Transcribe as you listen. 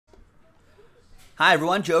Hi,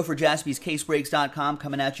 everyone. Joe for JaspysCaseBreaks.com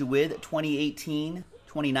coming at you with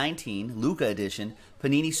 2018-2019 Luka Edition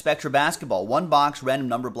Panini Spectra Basketball. One box, random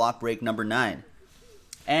number block break number 9.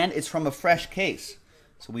 And it's from a fresh case.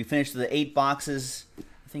 So we finished the 8 boxes,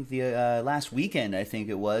 I think the last weekend, I think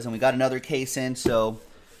it was. And we got another case in, so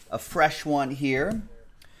a fresh one here.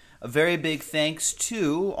 A very big thanks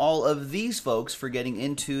to all of these folks for getting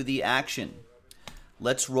into the action.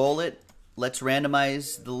 Let's roll it. Let's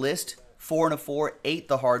randomize the list. 4 and a 4, 8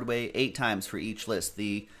 the hard way, 8 times for each list.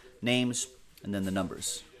 The names and then the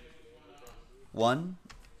numbers. 1,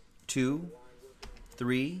 2,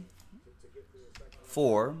 3,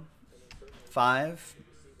 4, 5,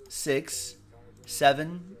 6,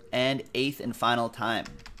 7, and 8th and final time.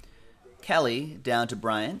 Kelly down to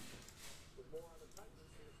Bryant.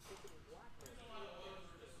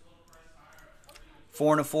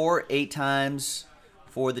 Four and a 4, 8 times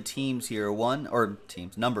for the teams here.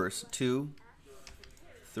 Numbers. 2,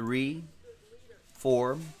 3,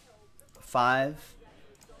 4, 5,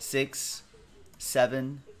 6,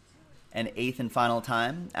 7, and 8th and final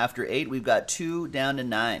time. After 8, we've got 2 down to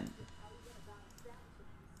 9.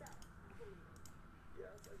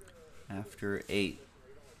 After 8.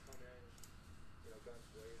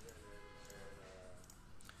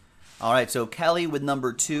 All right, so Kelly with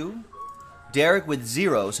number 2. Derek with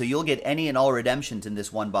 0, so you'll get any and all redemptions in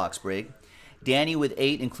this one box break. Danny with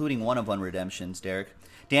 8, including 1 of 1 redemptions, Derek.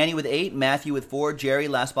 Danny with 8, Matthew with 4, Jerry,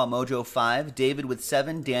 Last Spot Mojo 5, David with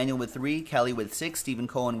 7, Daniel with 3, Kelly with 6, Stephen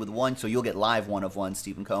Cohen with 1, so you'll get live 1 of 1,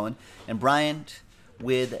 Stephen Cohen, and Bryant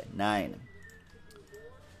with 9.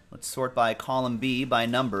 Let's sort by column B by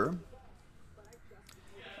number.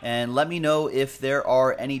 And let me know if there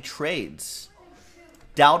are any trades.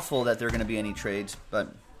 Doubtful that there are going to be any trades,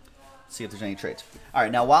 but see if there's any trades. All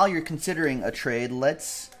right, now while you're considering a trade,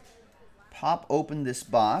 let's pop open this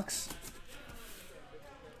box.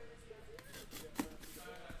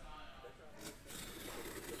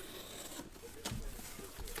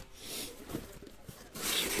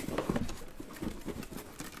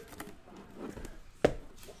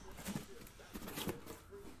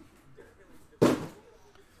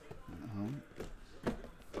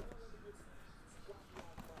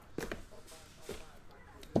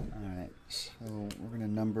 So we're going to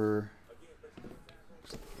number,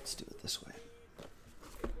 let's do it this way.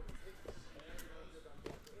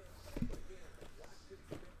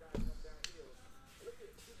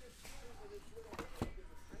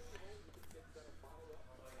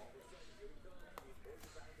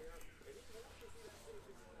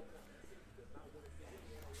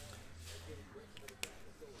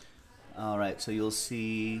 All right, so you'll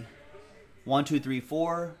see 1, 2, 3,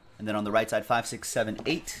 4, and then on the right side 5, 6, 7,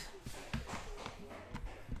 8.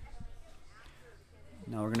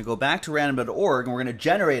 Now we're going to go back to random.org and we're going to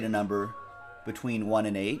generate a number between 1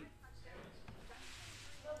 and 8.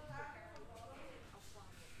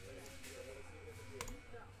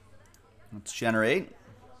 Let's generate.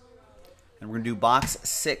 And we're going to do box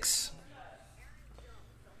 6,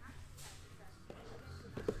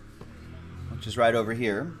 which is right over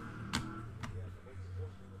here.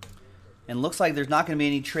 And looks like there's not going to be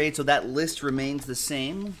any trade, so that list remains the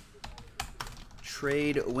same.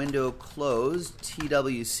 Trade window closed,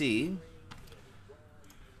 TWC.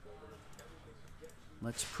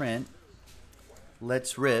 Let's print.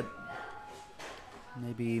 Let's rip.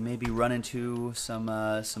 Maybe run into some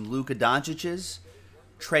Luka Doncic's,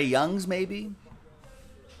 Trae Young's maybe.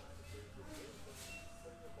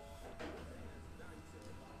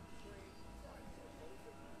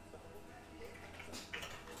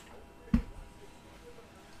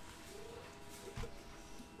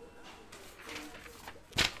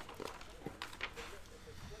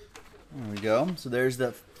 There we go. So there's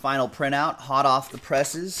the final printout, hot off the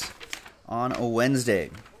presses on a Wednesday.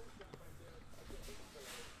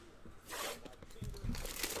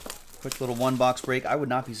 Quick little one box break. I would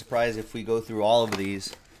not be surprised if we go through all of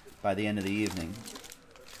these by the end of the evening.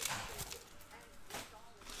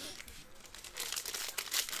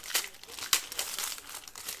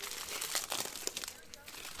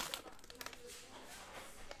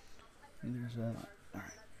 There's a, all right.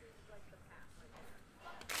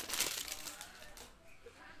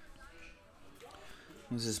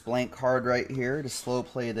 There's this blank card right here to slow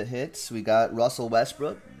play the hits. We got Russell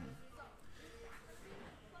Westbrook.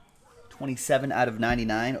 27 out of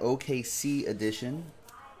 99, OKC edition.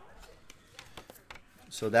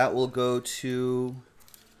 So that will go to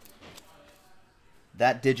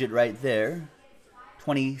that digit right there.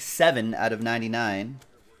 27 out of 99.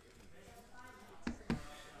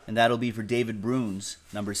 And that'll be for David Bruns,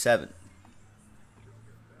 number 7.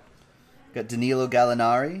 Got Danilo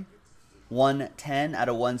Gallinari. 110 out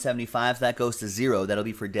of 175. So that goes to 0. That'll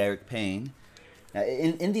be for Derek Payne. Now,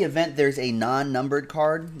 in the event there's a non-numbered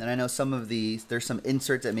card, and I know some of these, there's some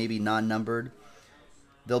inserts that may be non-numbered,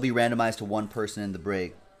 they'll be randomized to one person in the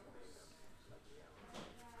break.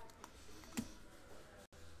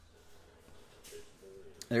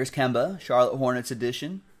 There's Kemba, Charlotte Hornets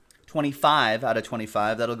edition. 25 out of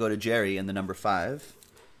 25. That'll go to Jerry in the number 5.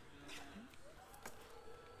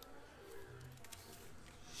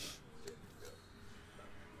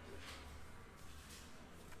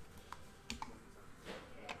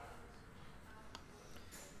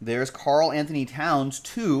 There's Karl Anthony Towns,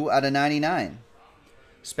 2 out of 99.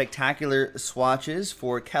 Spectacular swatches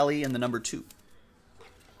for Kelly in the number 2.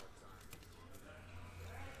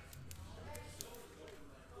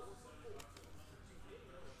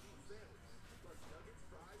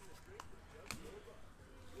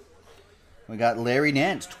 We got Larry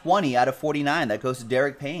Nance, 20 out of 49. That goes to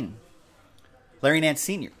Derek Payne. Larry Nance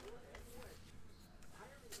Sr.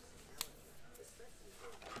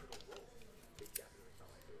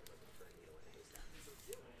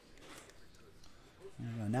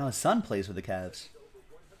 Now his son plays for the Cavs.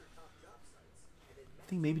 I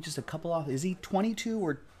think maybe just a couple off. Is he 22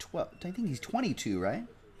 or 12? I think he's 22, right?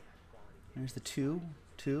 There's the 2.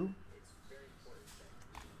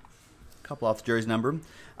 Couple off the jersey number.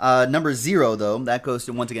 Number 0, though, that goes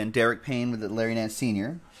to, once again, Derek Payne with the Larry Nance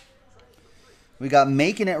Sr. We got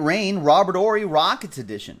Making It Rain, Robert Horry Rockets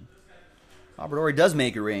edition. Robert Horry does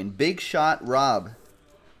make it rain. Big Shot Rob,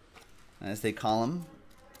 as they call him.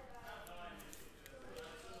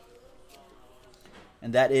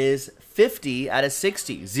 And that is 50 out of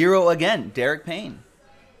 60. 0 again, Derek Payne.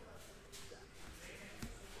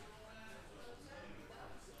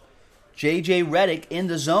 J.J. Redick in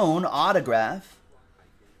the zone autograph.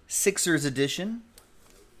 Sixers edition.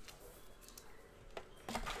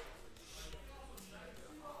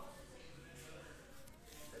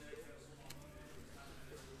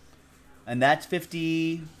 And that's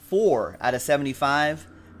 54 out of 75.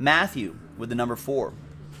 Matthew with the number 4.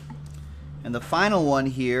 And the final one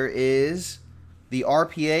here is the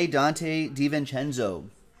RPA Dante DiVincenzo.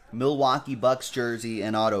 Milwaukee Bucks jersey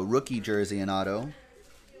and auto. Rookie jersey and auto.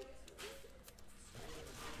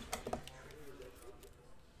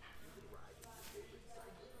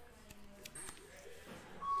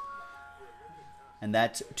 And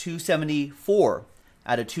that's 274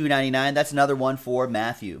 out of 299. That's another one for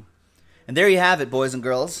Matthew. And there you have it, boys and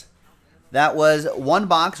girls. That was one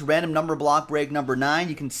box, random number block break number 9.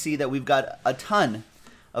 You can see that we've got a ton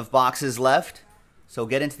of boxes left. So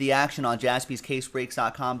get into the action on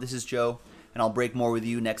jaspyscasebreaks.com. This is Joe, and I'll break more with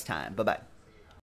you next time. Bye-bye.